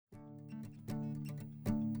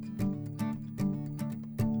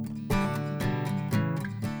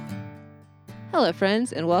Hello,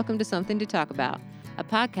 friends, and welcome to Something to Talk About, a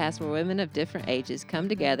podcast where women of different ages come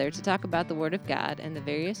together to talk about the Word of God and the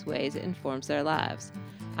various ways it informs their lives.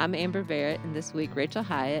 I'm Amber Barrett, and this week Rachel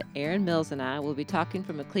Hyatt, Erin Mills, and I will be talking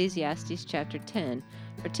from Ecclesiastes chapter 10,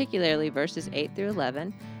 particularly verses 8 through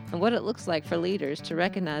 11, and what it looks like for leaders to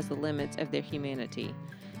recognize the limits of their humanity.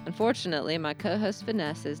 Unfortunately, my co-host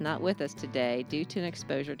Vanessa is not with us today due to an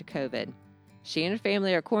exposure to COVID. She and her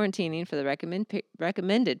family are quarantining for the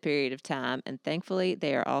recommended period of time, and thankfully,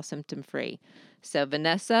 they are all symptom-free. So,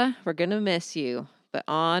 Vanessa, we're going to miss you, but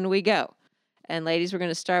on we go. And ladies, we're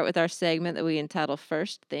going to start with our segment that we entitle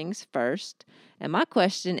First Things First. And my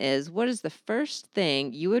question is, what is the first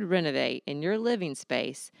thing you would renovate in your living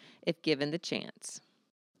space if given the chance?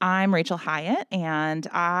 I'm Rachel Hyatt, and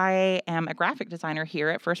I am a graphic designer here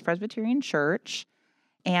at First Presbyterian Church.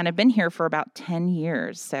 And I've been here for about 10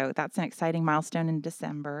 years, so that's an exciting milestone in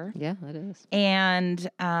December. Yeah, that is. And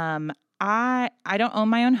I don't own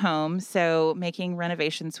my own home, so making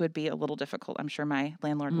renovations would be a little difficult. I'm sure my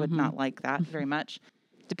landlord would not like that very much.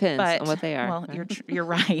 Depends on what they are. Well, right? you're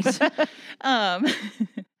right.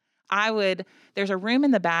 There's a room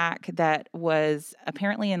in the back that was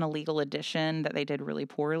apparently an illegal addition that they did really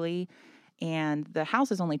poorly. And the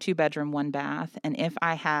house is only 2-bedroom, 1 bath. And if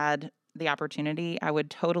I had the opportunity, I would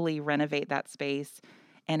totally renovate that space.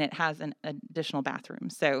 And it has an additional bathroom.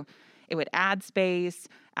 So it would add space,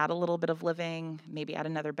 add a little bit of living, maybe add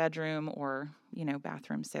another bedroom or,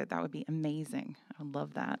 bathroom. So that would be amazing. I would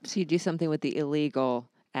love that. So you do something with the illegal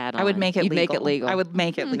add-on. I would make it You'd legal. make it legal. I would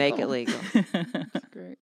make it legal. Make it legal. That's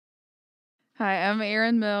great. Hi, I'm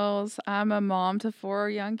Erin Mills. I'm a mom to 4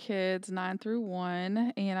 young kids, 9 through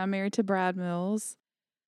 1, and I'm married to Brad Mills.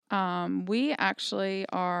 We actually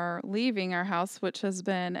are leaving our house, which has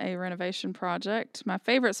been a renovation project. My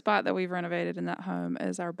favorite spot that we've renovated in that home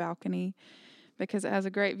is our balcony because it has a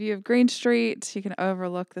great view of Green Street. You can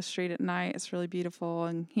overlook the street at night. It's really beautiful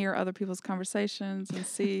and hear other people's conversations and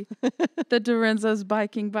see the Dorenzos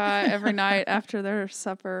biking by every night after their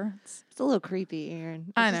supper. It's a little creepy,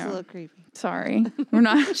 Erin. I It's just know. a little creepy. Sorry. We're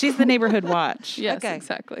not. She's the neighborhood watch. Yes, Okay.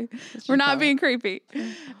 exactly. That's We're your not call. being creepy.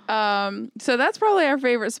 So that's probably our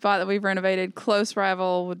favorite spot that we've renovated. Close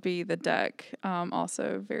rival would be the deck.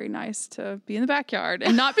 Also very nice to be in the backyard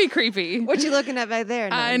and not be creepy. What you looking at back there?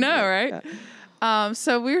 I know, right?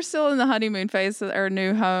 So we're still in the honeymoon phase of our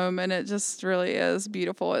new home, and it just really is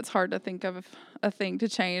beautiful. It's hard to think of a thing to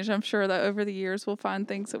change. I'm sure that over the years we'll find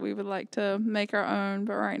things that we would like to make our own,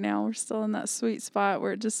 but right now we're still in that sweet spot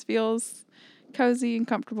where it just feels cozy and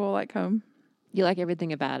comfortable like home. You like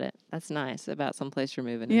everything about it. That's nice about someplace you're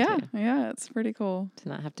moving Yeah, into. yeah, it's pretty cool. To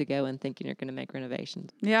not have to go in thinking you're going to make renovations.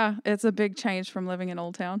 Yeah, it's a big change from living in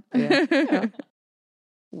Old Town. Yeah.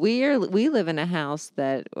 We live in a house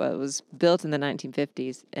that was built in the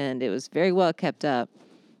 1950s, and it was very well kept up.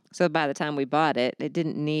 So by the time we bought it, it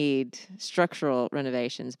didn't need structural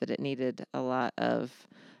renovations, but it needed a lot of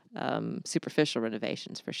superficial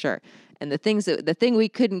renovations for sure. And the thing we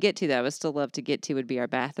couldn't get to that I would still love to get to would be our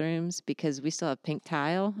bathrooms, because we still have pink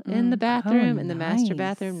tile in the bathroom, in the master nice.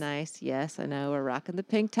 bathroom. Nice. Yes, I know. We're rocking the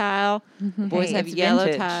pink tile. Boys Hey, have it's yellow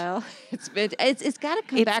vintage. tile. It's got to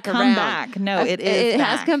come It's back come around. back. No, it is It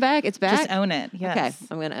has back. come back. It's back. Just own it. Yes. Okay,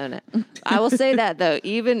 I'm going to own it. I will say that, though,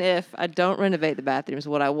 even if I don't renovate the bathrooms,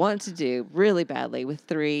 what I want to do really badly with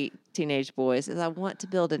 3 teenage boys is I want to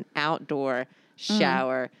build an outdoor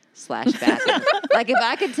shower/bathroom. Like if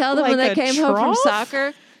I could tell them when Like they a came home from trough?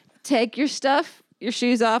 soccer, take your stuff, your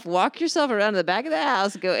shoes off, walk yourself around to the back of the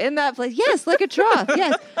house, go in that place. Yes, like a trough.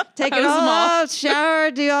 Yes. Take it Hose all them off. off, shower,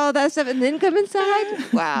 do all that stuff, and then come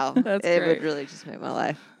inside. Wow. That's it great. would really just make my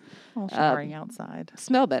life All showering outside.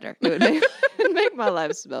 smell better. It would make, it'd make my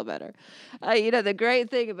life smell better. The great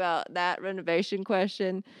thing about that renovation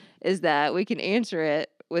question is that we can answer it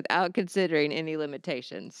without considering any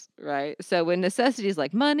limitations, right? So when necessities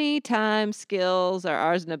like money, time, skills are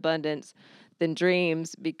ours in abundance, then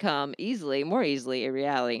dreams become more easily a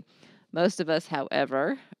reality. Most of us,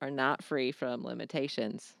 however, are not free from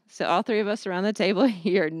limitations. So all 3 of us around the table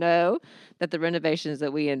here know that the renovations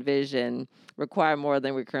that we envision require more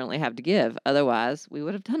than we currently have to give. Otherwise, we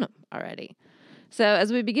would have done them already. So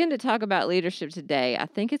as we begin to talk about leadership today, I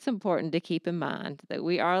think it's important to keep in mind that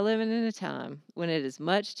we are living in a time when it is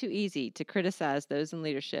much too easy to criticize those in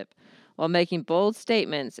leadership while making bold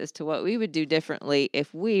statements as to what we would do differently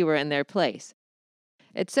if we were in their place.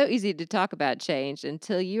 It's so easy to talk about change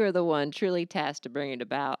until you are the one truly tasked to bring it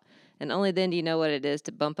about, and only then do you know what it is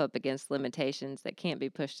to bump up against limitations that can't be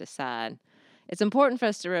pushed aside. It's important for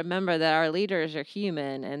us to remember that our leaders are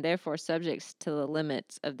human and therefore subject to the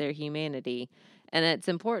limits of their humanity, and it's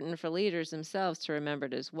important for leaders themselves to remember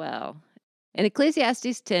it as well. In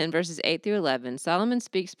Ecclesiastes 10, verses 8 through 11, Solomon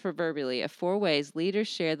speaks proverbially of 4 ways leaders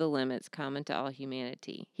share the limits common to all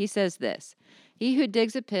humanity. He says this: "He who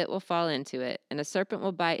digs a pit will fall into it, and a serpent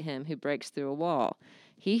will bite him who breaks through a wall.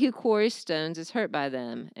 He who quarries stones is hurt by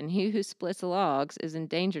them, and he who splits logs is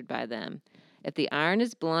endangered by them. If the iron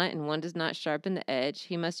is blunt and one does not sharpen the edge,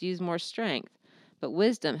 he must use more strength, but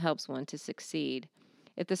wisdom helps one to succeed.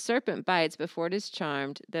 If the serpent bites before it is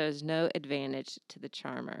charmed, there is no advantage to the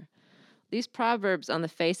charmer." These proverbs on the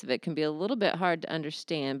face of it can be a little bit hard to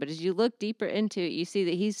understand, but as you look deeper into it, you see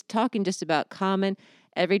that he's talking just about common,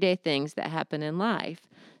 everyday things that happen in life.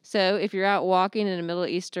 So if you're out walking in a Middle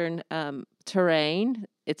Eastern terrain,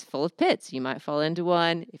 it's full of pits. You might fall into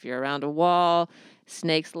one. If you're around a wall,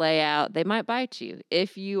 snakes lay out, they might bite you.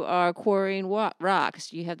 If you are quarrying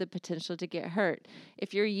rocks, you have the potential to get hurt.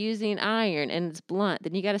 If you're using iron and it's blunt,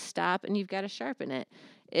 then you got to stop and you've got to sharpen it.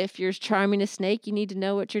 If you're charming a snake, you need to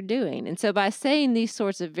know what you're doing. And so by saying these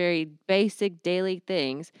sorts of very basic daily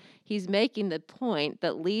things, he's making the point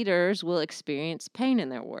that leaders will experience pain in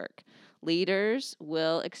their work. Leaders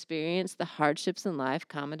will experience the hardships in life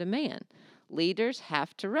common to man. Leaders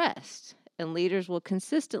have to rest, and leaders will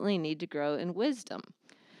consistently need to grow in wisdom.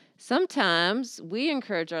 Sometimes we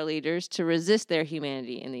encourage our leaders to resist their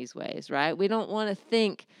humanity in these ways, right? We don't want to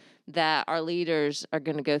think that our leaders are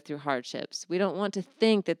going to go through hardships. We don't want to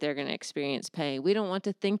think that they're going to experience pain. We don't want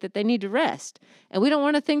to think that they need to rest. And we don't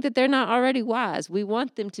want to think that they're not already wise. We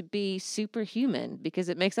want them to be superhuman because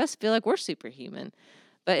it makes us feel like we're superhuman.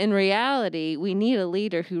 But in reality, we need a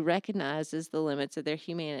leader who recognizes the limits of their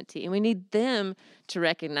humanity, and we need them to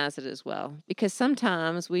recognize it as well. Because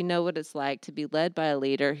sometimes we know what it's like to be led by a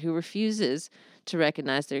leader who refuses to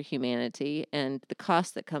recognize their humanity and the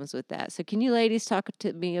cost that comes with that. So can you ladies talk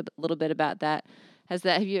to me a little bit about that?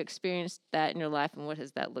 Have you experienced that in your life, and what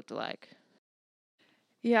has that looked like?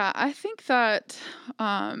 Yeah, I think that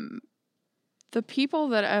the people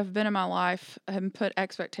that have been in my life have put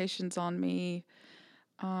expectations on me.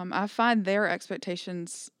 I find their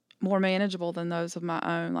expectations more manageable than those of my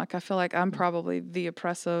own. Like, I feel like I'm probably the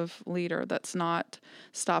oppressive leader that's not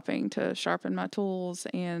stopping to sharpen my tools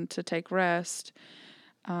and to take rest.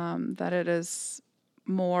 That it is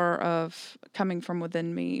more of coming from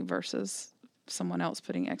within me versus someone else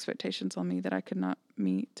putting expectations on me that I could not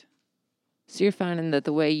meet. So you're finding that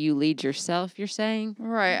the way you lead yourself, you're saying?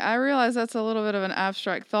 Right. I realize that's a little bit of an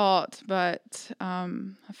abstract thought, but I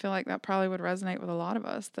feel like that probably would resonate with a lot of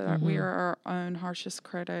us, that we are our own harshest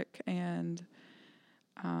critic, and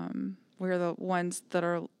we're the ones that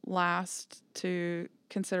are last to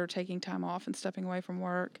consider taking time off and stepping away from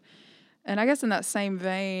work. And I guess in that same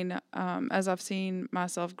vein, as I've seen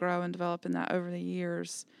myself grow and develop in that over the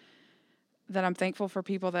years, that I'm thankful for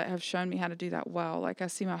people that have shown me how to do that well. Like, I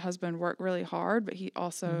see my husband work really hard, but he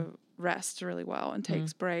also rests really well and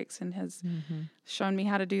takes breaks, and has shown me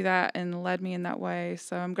how to do that and led me in that way.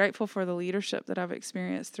 So I'm grateful for the leadership that I've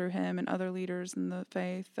experienced through him and other leaders in the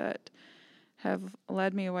faith that have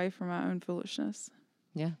led me away from my own foolishness.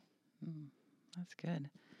 Yeah. That's good.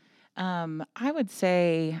 I would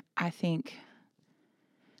say, I think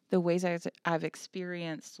the ways I've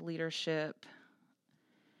experienced leadership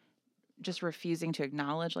just refusing to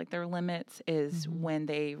acknowledge like their limits is when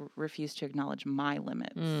they refuse to acknowledge my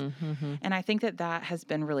limits. And I think that has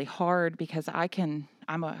been really hard because I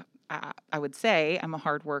would say I'm a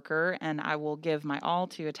hard worker, and I will give my all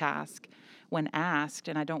to a task when asked,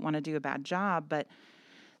 and I don't want to do a bad job, but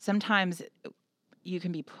sometimes you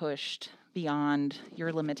can be pushed beyond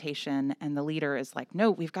your limitation, and the leader is like,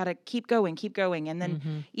 no, we've got to keep going. And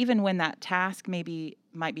then even when that task might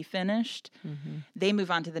be finished, they move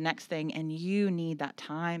on to the next thing, and you need that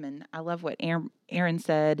time. And I love what Aaron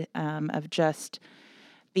said of just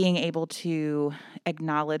being able to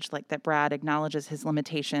acknowledge, like that Brad acknowledges his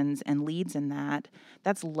limitations and leads in that.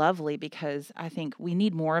 That's lovely, because I think we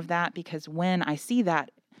need more of that, because when I see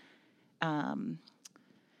that,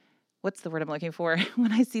 what's the word I'm looking for?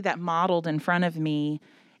 When I see that modeled in front of me,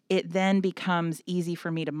 it then becomes easy for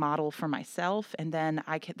me to model for myself, and then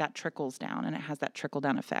that trickles down, and it has that trickle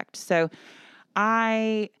down effect. So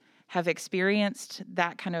I have experienced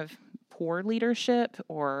that kind of poor leadership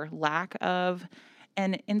or lack of,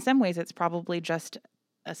 and in some ways it's probably just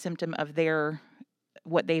a symptom of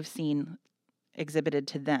what they've seen exhibited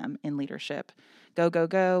to them in leadership. Go, go,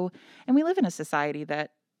 go. And we live in a society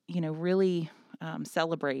that, really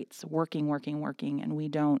celebrates working, and we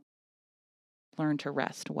don't learn to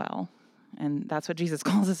rest well. And that's what Jesus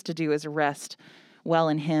calls us to do, is rest well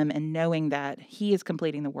in him, and knowing that he is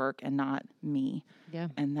completing the work and not me. Yeah.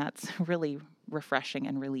 And that's really refreshing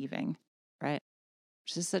and relieving. Right.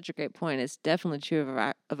 which is such a great point. It's definitely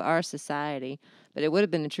true of our society, but it would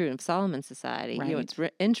have been true of Solomon's society. You know, Right.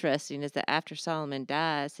 what's interesting is that after Solomon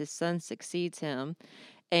dies, his son succeeds him,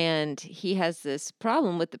 and he has this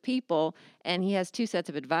problem with the people, and he has two sets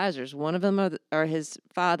of advisors. One of them are his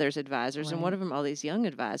father's advisors, and one Right. of them are these young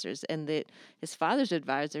advisors. And that his father's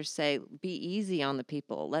advisors say, be easy on the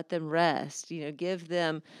people, let them rest, you know, give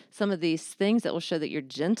them some of these things that will show that you're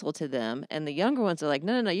gentle to them. And the younger ones are like,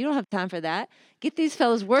 no, no, no, you don't have time for that. Get these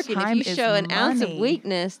fellows working. If Time you is show an ounce of money.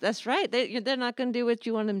 weakness, that's right, they're not going to do what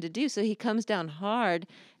you want them to do. So he comes down hard,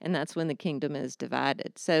 and that's when the kingdom is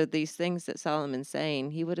divided. So these things that Solomon's saying,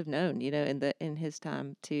 he would have known, you know, in his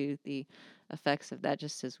time too, the effects of that,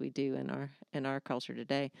 just as we do in our culture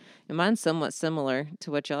today. And mine's somewhat similar to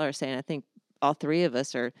what y'all are saying. I think all three of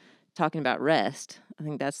us are talking about rest. I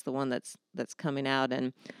think that's the one that's coming out.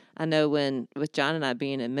 And I know with John and I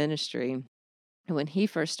being in ministry, when he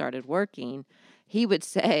first started working, he would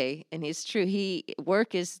say, and it's true,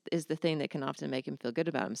 work is the thing that can often make him feel good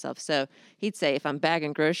about himself. So he'd say, if I'm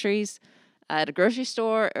bagging groceries at a grocery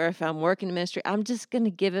store, or if I'm working in ministry, I'm just going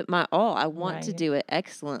to give it my all. I want to Right. do it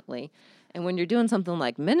excellently. And when you're doing something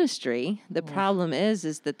like ministry, the Oof. problem is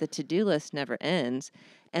that the to-do list never ends,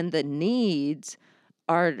 and the needs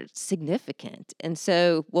are significant. And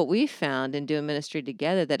so what we found in doing ministry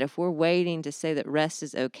together, that if we're waiting to say that rest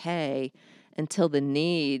is okay until the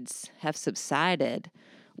needs have subsided,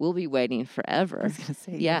 we'll be waiting I forever. was gonna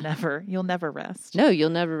say Yeah. you'll never rest. No, you'll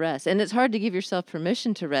never rest. And it's hard to give yourself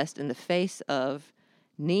permission to rest in the face of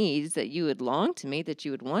needs that you would long to meet, that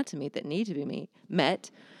you would want to meet, that need to be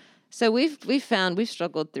met. So we've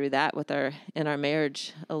struggled through that in our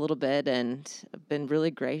marriage a little bit, and been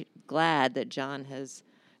really glad that John has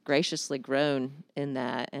graciously grown in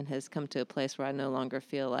that and has come to a place where I no longer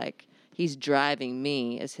feel like he's driving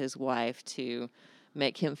me as his wife to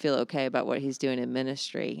make him feel okay about what he's doing in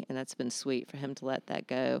ministry, and that's been sweet for him to let that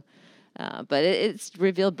go. But it's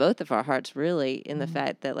revealed both of our hearts, really, in the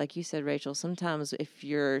fact that, like you said, Rachel, sometimes if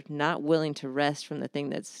you're not willing to rest from the thing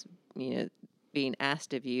that's, you know, being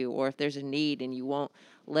asked of you, or if there's a need and you won't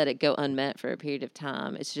let it go unmet for a period of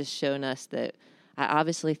time, it's just shown us that I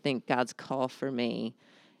obviously think God's call for me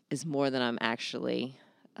is more than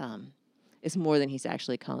is more than he's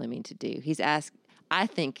actually calling me to do. I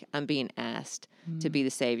think I'm being asked to be the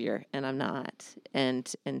Savior, and I'm not.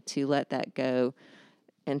 And to let that go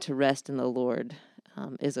and to rest in the Lord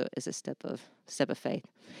is a step of faith.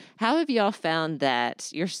 How have y'all found that?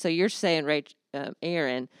 You're saying,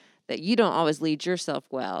 Aaron, that you don't always lead yourself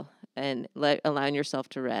well and allowing yourself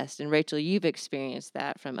to rest. And Rachel, you've experienced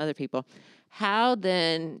that from other people. How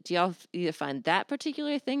then do y'all either find that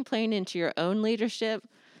particular thing playing into your own leadership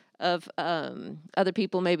of other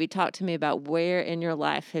people? Maybe talk to me about where in your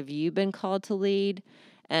life have you been called to lead,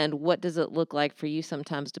 and what does it look like for you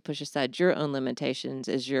sometimes to push aside your own limitations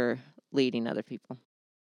as you're leading other people?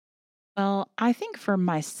 Well, I think for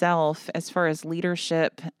myself, as far as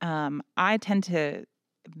leadership, I tend to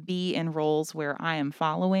be in roles where I am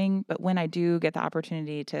following, but when I do get the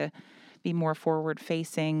opportunity to be more forward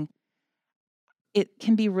facing, it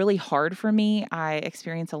can be really hard for me. I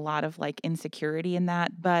experience a lot of like insecurity in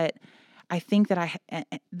that, but I think that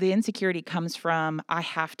the insecurity comes from I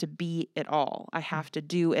have to be it all. I have to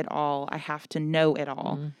do it all. I have to know it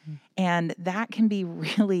all. Mm-hmm. And that can be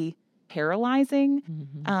really paralyzing.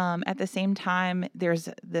 Mm-hmm. At the same time, there's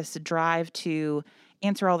this drive to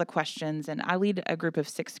answer all the questions. And I lead a group of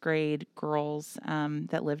sixth grade girls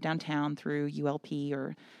that live downtown through ULP,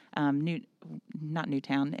 or not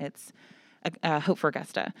Newtown, it's Hope for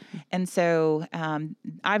Augusta. And so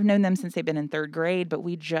I've known them since they've been in third grade, but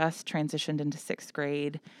we just transitioned into sixth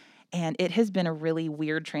grade. And it has been a really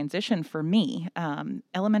weird transition for me.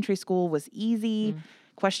 Elementary school was easy.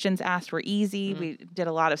 Questions asked were easy. We did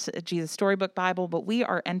a lot of Jesus Storybook Bible, but we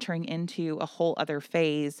are entering into a whole other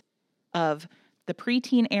phase of the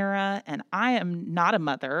preteen era. And I am not a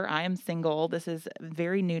mother. I am single. This is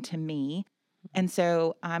very new to me. And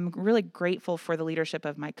so I'm really grateful for the leadership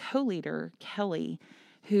of my co-leader, Kelly,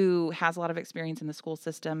 who has a lot of experience in the school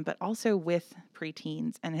system, but also with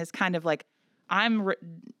preteens, and has kind of like, I'm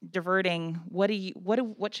diverting.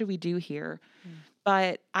 What should we do here?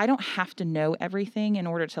 But I don't have to know everything in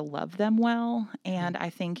order to love them well. And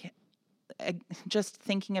I think just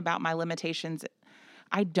thinking about my limitations,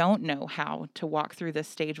 I don't know how to walk through this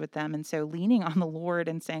stage with them. And so leaning on the Lord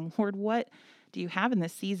and saying, Lord, what do you have in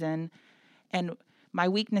this season? And my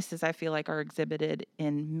weaknesses, I feel like, are exhibited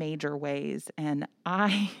in major ways. And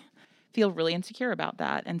I feel really insecure about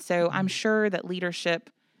that. And so I'm sure that leadership,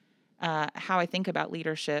 how I think about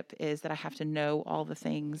leadership is that I have to know all the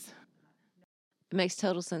things. It makes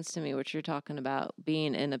total sense to me what you're talking about,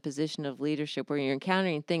 being in a position of leadership where you're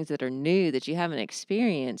encountering things that are new that you haven't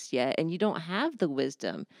experienced yet, and you don't have the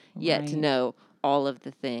wisdom yet to Right. know all of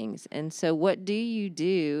the things. And so, what do you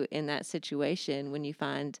do in that situation when you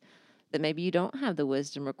find that maybe you don't have the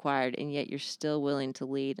wisdom required, and yet you're still willing to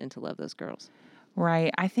lead and to love those girls?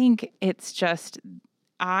 Right. I think it's just,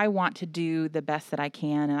 I want to do the best that I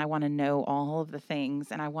can, and I want to know all of the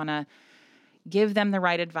things, and I want to give them the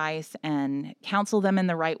right advice and counsel them in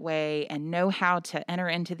the right way and know how to enter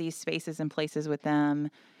into these spaces and places with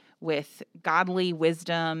them with godly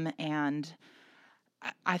wisdom. And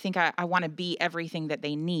I think I want to be everything that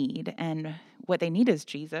they need. And what they need is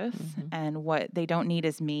Jesus, and what they don't need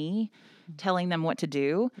is me telling them what to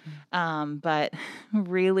do. But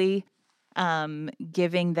really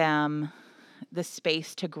giving them the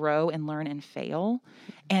space to grow and learn and fail.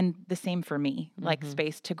 And the same for me, like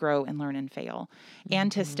space to grow and learn and fail, and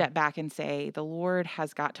to step back and say, the Lord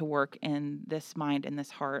has got to work in this mind and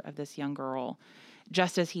this heart of this young girl,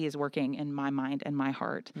 just as he is working in my mind and my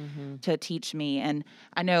heart to teach me. And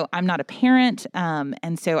I know I'm not a parent,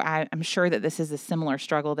 and so I'm sure that this is a similar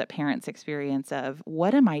struggle that parents experience of,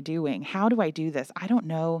 what am I doing? How do I do this? I don't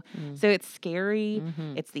know. So it's scary.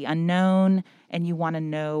 It's the unknown, and you want to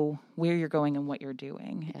know where you're going and what you're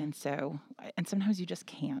doing. And sometimes you just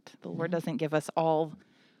can't. The Lord doesn't give us all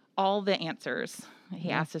the answers. He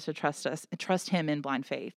asks us to trust him in blind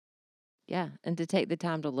faith. Yeah, and to take the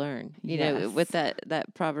time to learn. You know, with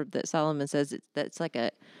that proverb that Solomon says, that's like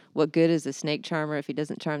what good is a snake charmer if he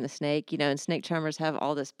doesn't charm the snake? You know, and snake charmers have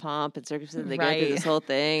all this pomp and circumstance. They go through this whole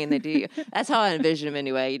thing, and they do. That's how I envision them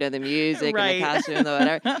anyway. You know, the music and the costume and the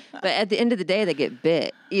whatever. But at the end of the day, they get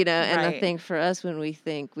bit. You know, and I think for us, when we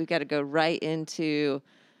think we've got to go right into,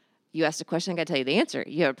 you asked a question, I got to tell you the answer.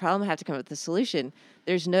 You have a problem, I have to come up with the solution.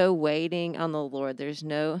 There's no waiting on the Lord. There's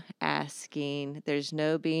no asking. There's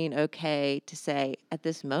no being okay to say, at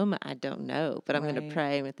this moment, I don't know, but I'm going to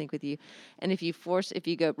pray. I'm going to think with you. And if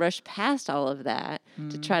you go rush past all of that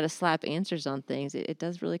to try to slap answers on things, it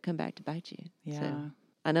does really come back to bite you. Yeah. So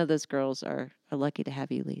I know those girls are lucky to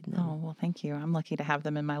have you leading them. Oh, well, thank you. I'm lucky to have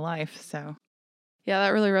them in my life. So. Yeah, that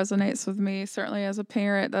really resonates with me. Certainly as a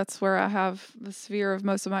parent, that's where I have the sphere of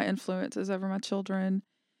most of my influences over my children.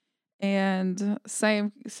 And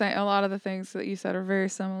same, a lot of the things that you said are very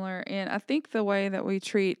similar. And I think the way that we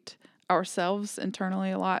treat ourselves internally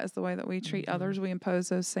a lot is the way that we treat others. We impose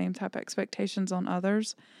those same type of expectations on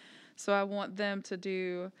others. So I want them to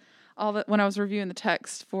do all that. When I was reviewing the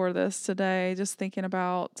text for this today, just thinking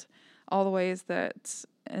about all the ways that,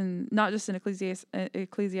 and not just in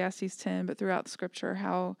Ecclesiastes 10, but throughout the scripture,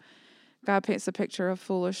 how God paints a picture of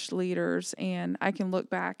foolish leaders. And I can look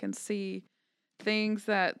back and see things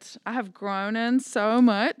that I have grown in so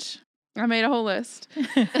much. I made a whole list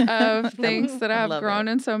of things that I've grown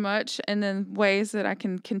in so much, and then ways that I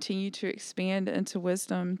can continue to expand into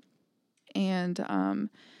wisdom and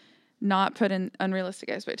not put in unrealistic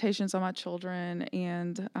expectations on my children,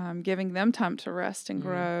 and giving them time to rest and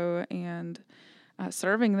grow, and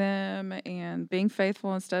serving them, and being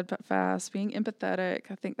faithful and steadfast, being empathetic.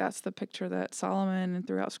 I think that's the picture that Solomon and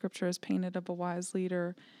throughout Scripture has painted of a wise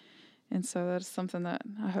leader. And so that's something that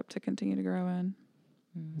I hope to continue to grow in.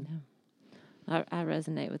 Yeah. I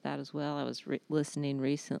resonate with that as well. I was listening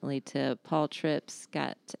recently to Paul Tripp's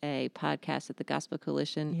got a podcast at the Gospel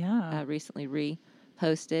Coalition. Recently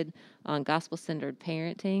reposted on gospel-centered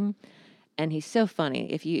parenting. And he's so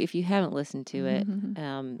funny. If you haven't listened to it,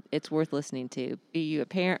 it's worth listening to. Be you a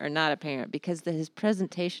parent or not a parent, because his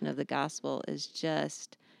presentation of the gospel is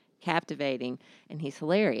just captivating, and he's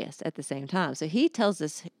hilarious at the same time. So he tells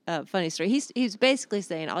this funny story. He's basically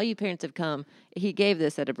saying, all you parents have come. He gave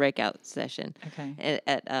this at a breakout session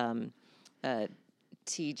at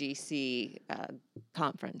TGC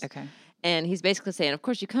conference. And he's basically saying, of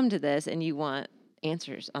course, you come to this and you want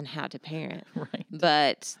answers on how to parent.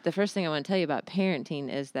 But the first thing I want to tell you about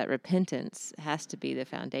parenting is that repentance has to be the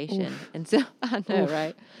foundation. And so I know,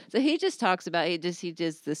 right? So he just talks about, he does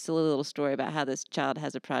this silly little story about how this child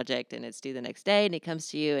has a project and it's due the next day, and he comes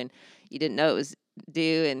to you and you didn't know it was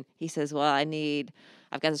due, and he says, well,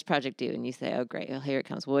 I've got this project due. And you say, oh, great. Well, here it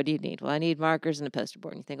comes. Well, what do you need? Well, I need markers and a poster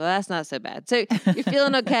board. And you think, well, that's not so bad. So you're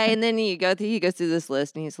feeling okay. And then he goes through this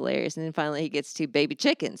list, and he's hilarious. And then finally he gets to baby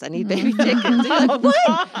chickens. I need baby chickens. And you're like,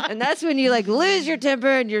 what? And that's when you lose your temper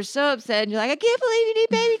and you're so upset. And you're like, I can't believe you need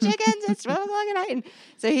baby chickens. It's 12 o'clock at night. And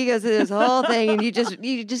so he goes through this whole thing, and you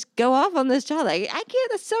just go off on this child. Like, I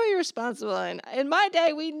can't, that's so irresponsible. And in my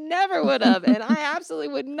day, we never would have. And I absolutely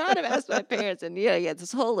would not have asked my parents. And it's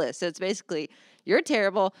this whole list. So it's basically You're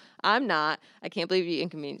terrible. I'm not. I can't believe you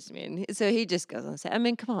inconvenienced me. And so he just goes on to say, I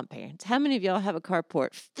mean, come on, parents. How many of y'all have a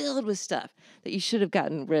carport filled with stuff that you should have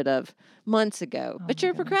gotten rid of months ago? Oh But my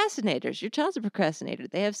you're goodness. procrastinators. Your child's a procrastinator.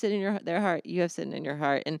 They have sin in their heart. You have sin in your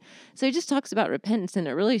heart. And so he just talks about repentance. And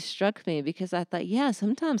it really struck me because I thought, yeah,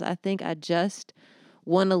 sometimes I think I just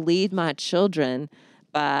want to lead my children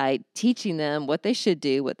by teaching them what they should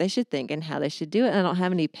do, what they should think, and how they should do it. And I don't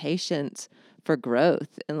have any patience for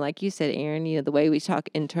growth. And like you said, Aaron, the way we talk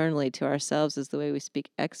internally to ourselves is the way we speak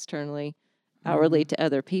externally, outwardly to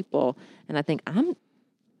other people. And I think I'm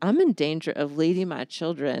in danger of leading my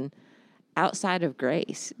children outside of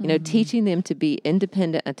grace, teaching them to be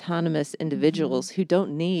independent, autonomous individuals who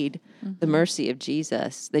don't need the mercy of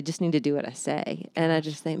Jesus. They just need to do what I say. And I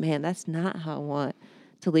just think, man, that's not how I want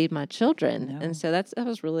to lead my children. No. And so that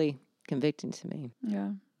was really convicting to me.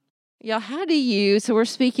 Yeah. Y'all, so we're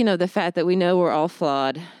speaking of the fact that we know we're all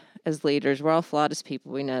flawed as leaders. We're all flawed as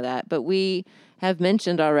people. We know that. But we have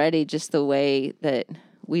mentioned already just the way that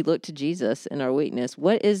we look to Jesus in our weakness.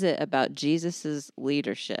 What is it about Jesus's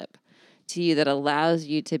leadership to you that allows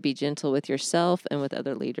you to be gentle with yourself and with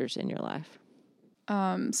other leaders in your life?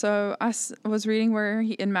 So I was reading where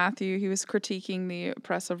in Matthew, he was critiquing the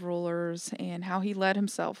oppressive rulers and how he led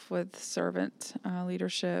himself with servant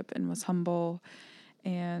leadership and was humble.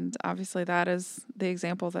 And obviously that is the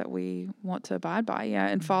example that we want to abide by,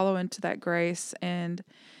 and follow into that grace. And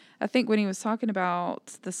I think when he was talking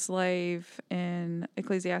about the slave in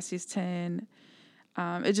Ecclesiastes 10,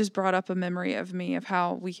 it just brought up a memory of me of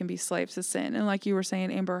how we can be slaves to sin. And like you were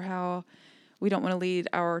saying, Amber, how we don't want to lead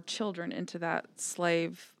our children into that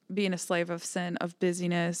being a slave of sin, of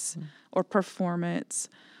busyness or performance,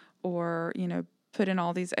 or, put in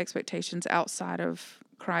all these expectations outside of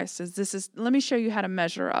Christ. Let me show you how to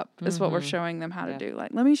measure up is what we're showing them how to do.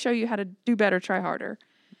 Like, let me show you how to do better, try harder.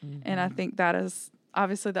 And I think that is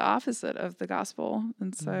obviously the opposite of the gospel.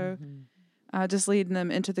 And so just leading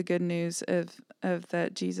them into the good news of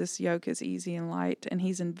that Jesus' yoke is easy and light, and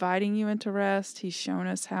he's inviting you into rest. He's shown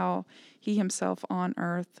us how he himself on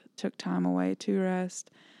earth took time away to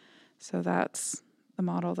rest. So that's the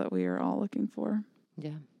model that we are all looking for.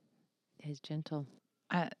 Yeah. He's gentle.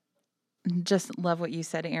 I just love what you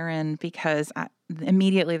said, Aaron, because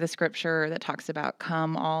immediately the scripture that talks about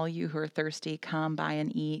come, all you who are thirsty, come buy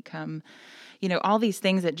and eat, come, all these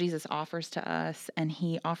things that Jesus offers to us, and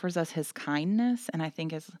he offers us his kindness. And I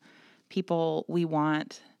think as people, we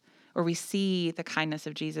want, or we see the kindness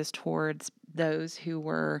of Jesus towards those who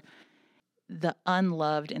were the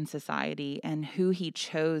unloved in society and who he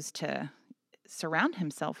chose to surround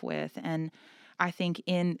himself with. And I think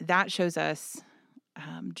that shows us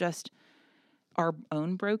just our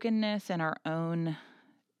own brokenness and our own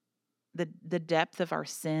the depth of our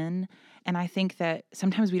sin. And I think that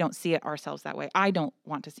sometimes we don't see it ourselves that way. I don't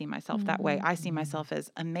want to see myself that way. I see myself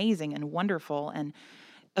as amazing and wonderful. And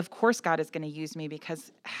of course God is going to use me,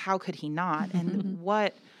 because how could he not? And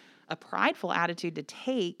what a prideful attitude to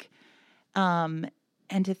take, and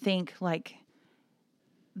to think like,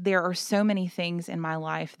 there are so many things in my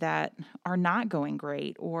life that are not going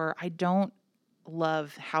great, or I don't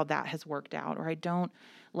love how that has worked out, or I don't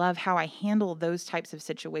love how I handle those types of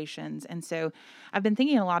situations. And so I've been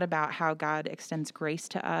thinking a lot about how God extends grace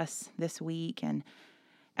to us this week. And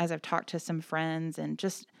as I've talked to some friends, and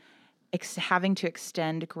just having to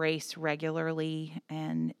extend grace regularly,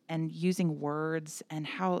 and using words, and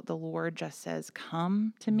how the Lord just says,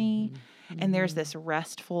 come to me. And there's this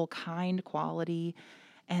restful, kind quality.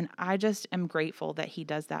 And I just am grateful that he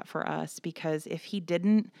does that for us, because if he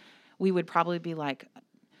didn't, we would probably be like,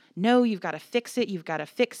 no, you've got to fix it. You've got to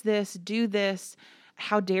fix this, do this.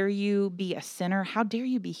 How dare you be a sinner? How dare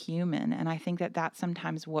you be human? And I think that that's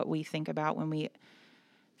sometimes what we think about when we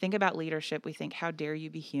think about leadership. We think, how dare you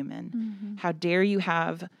be human? How dare you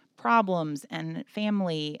have problems and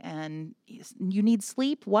family, and you need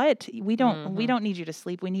sleep? What? We don't need you to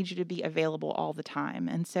sleep. We need you to be available all the time.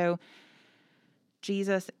 And so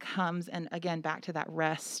Jesus comes, and again, back to that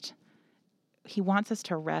rest. He wants us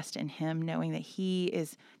to rest in him, knowing that he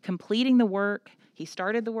is completing the work. He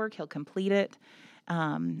started the work. He'll complete it.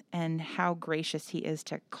 And how gracious he is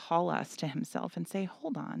to call us to himself and say,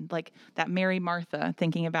 hold on, like that Mary Martha,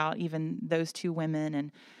 thinking about even those two women,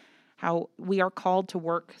 and how we are called to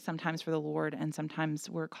work sometimes for the Lord, and sometimes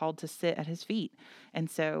we're called to sit at his feet. And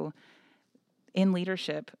so in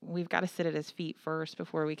leadership, we've got to sit at his feet first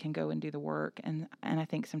before we can go and do the work. And I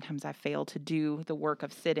think sometimes I fail to do the work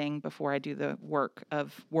of sitting before I do the work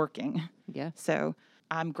of working. Yeah. So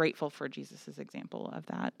I'm grateful for Jesus's example of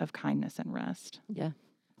that, of kindness and rest. Yeah.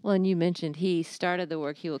 Well, and you mentioned he started the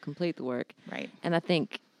work, he will complete the work. Right. And I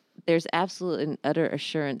think there's absolute and utter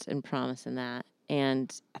assurance and promise in that.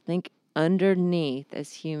 And I think underneath,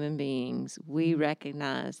 as human beings, we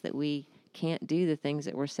recognize that we can't do the things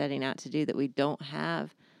that we're setting out to do, that we don't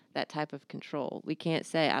have that type of control. We can't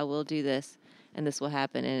say, I will do this and this will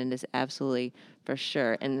happen, and it is absolutely for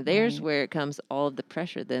sure. And there's Right. where it comes all of the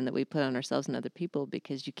pressure then that we put on ourselves and other people,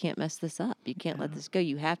 because you can't mess this up. You can't let this go.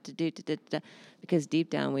 You have to do, because deep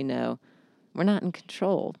down we know we're not in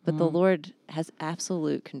control, but the Lord has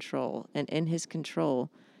absolute control, and in his control,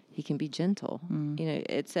 he can be gentle. You know,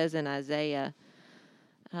 it says in Isaiah,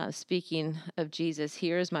 speaking of Jesus,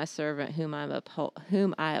 here is my servant whom I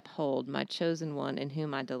uphold, my chosen one in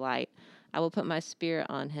whom I delight. I will put my spirit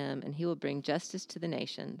on him, and he will bring justice to the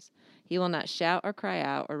nations. He will not shout or cry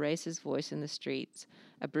out or raise his voice in the streets.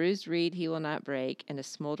 A bruised reed he will not break, and a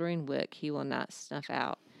smoldering wick he will not snuff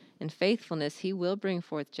out. In faithfulness he will bring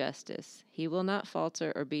forth justice. He will not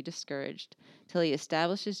falter or be discouraged till he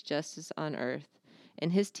establishes justice on earth.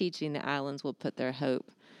 In his teaching the islands will put their hope.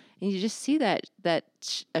 And you just see that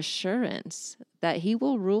assurance that he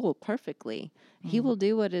will rule perfectly. He will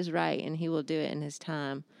do what is right, and he will do it in his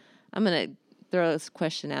time. I'm going to throw this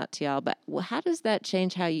question out to y'all, but how does that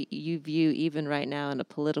change how you view, even right now in a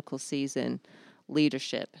political season,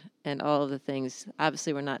 leadership and all of the things?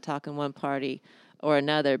 Obviously, we're not talking one party or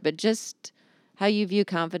another, but just how you view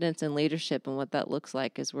confidence in leadership and what that looks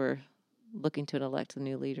like as we're looking to elect a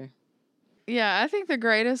new leader. Yeah, I think the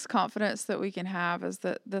greatest confidence that we can have is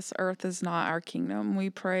that this earth is not our kingdom. We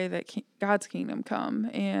pray that God's kingdom come,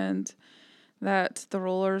 and that the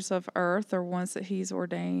rulers of earth are ones that he's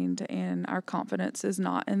ordained, and our confidence is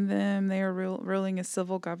not in them. They are ruling a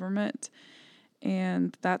civil government,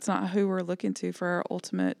 and that's not who we're looking to for our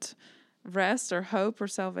ultimate rest or hope or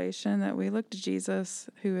salvation, that we look to Jesus,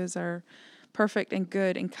 who is our perfect and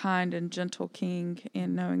good and kind and gentle King,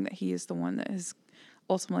 and knowing that he is the one that has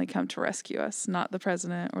ultimately come to rescue us, not the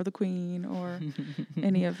president or the queen or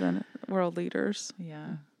any of the world leaders.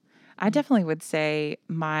 Yeah. I definitely would say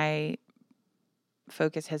my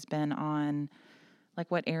focus has been on,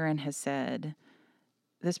 like what Aaron has said,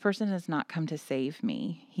 this person has not come to save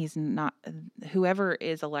me. He's not, whoever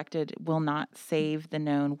is elected will not save the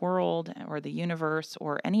known world or the universe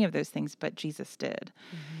or any of those things, but Jesus did.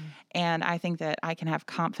 And I think that I can have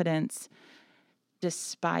confidence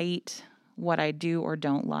despite what I do or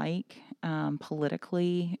don't like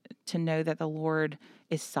politically, to know that the Lord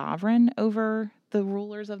is sovereign over the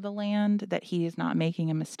rulers of the land, that he is not making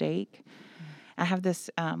a mistake. I have this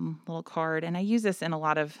little card, and I use this in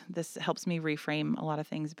this helps me reframe a lot of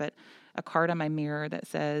things, but a card on my mirror that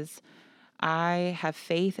says, I have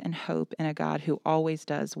faith and hope in a God who always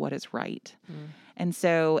does what is right. And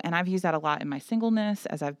I've used that a lot in my singleness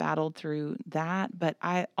as I've battled through that, but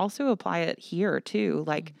I also apply it here too,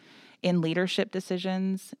 like in leadership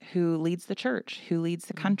decisions, who leads the church, who leads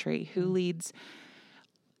the country, who leads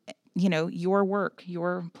your work,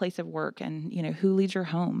 your place of work, and, who leads your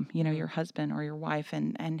home, your husband or your wife,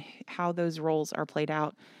 and how those roles are played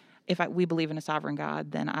out. If we believe in a sovereign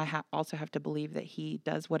God, then I also have to believe that he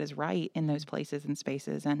does what is right in those places and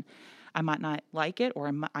spaces. And I might not like it,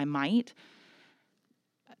 or I might,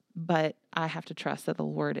 but I have to trust that the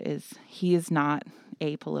Lord he is not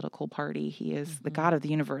a political party. He is the God of the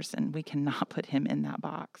universe, and we cannot put him in that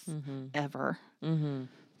box ever.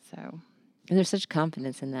 So... And there's such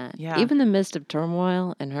confidence in that. Yeah. Even in the midst of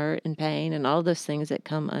turmoil and hurt and pain and all those things that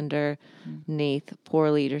come underneath poor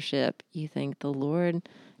leadership, you think the Lord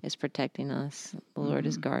is protecting us. The Lord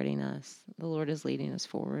is guarding us. The Lord is leading us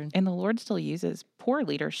forward. And the Lord still uses poor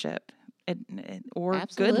leadership or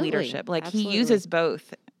Absolutely. good leadership. Like Absolutely. he uses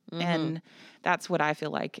both. And that's what I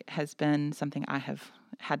feel like has been something I have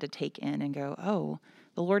had to take in and go, oh,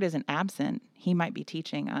 the Lord isn't absent. He might be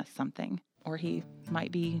teaching us something, or he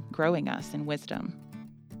might be growing us in wisdom.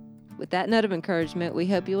 With that note of encouragement, we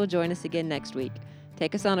hope you will join us again next week.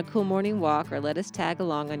 Take us on a cool morning walk, or let us tag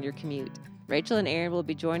along on your commute. Rachel and Aaron will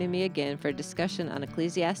be joining me again for a discussion on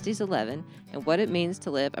Ecclesiastes 11 and what it means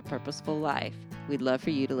to live a purposeful life. We'd love for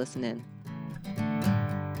you to listen in.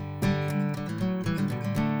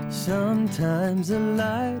 Sometimes the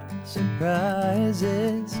light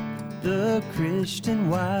surprises the Christian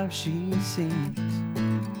wife she sees.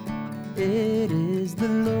 It is the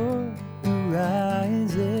Lord who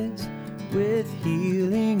rises with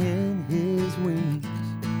healing in his wings.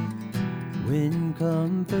 When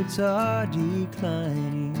comforts are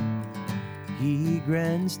declining, he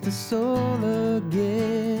grants the soul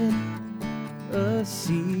again a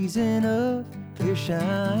season of clear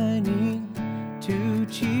shining to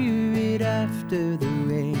cheer it after the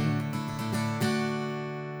rain.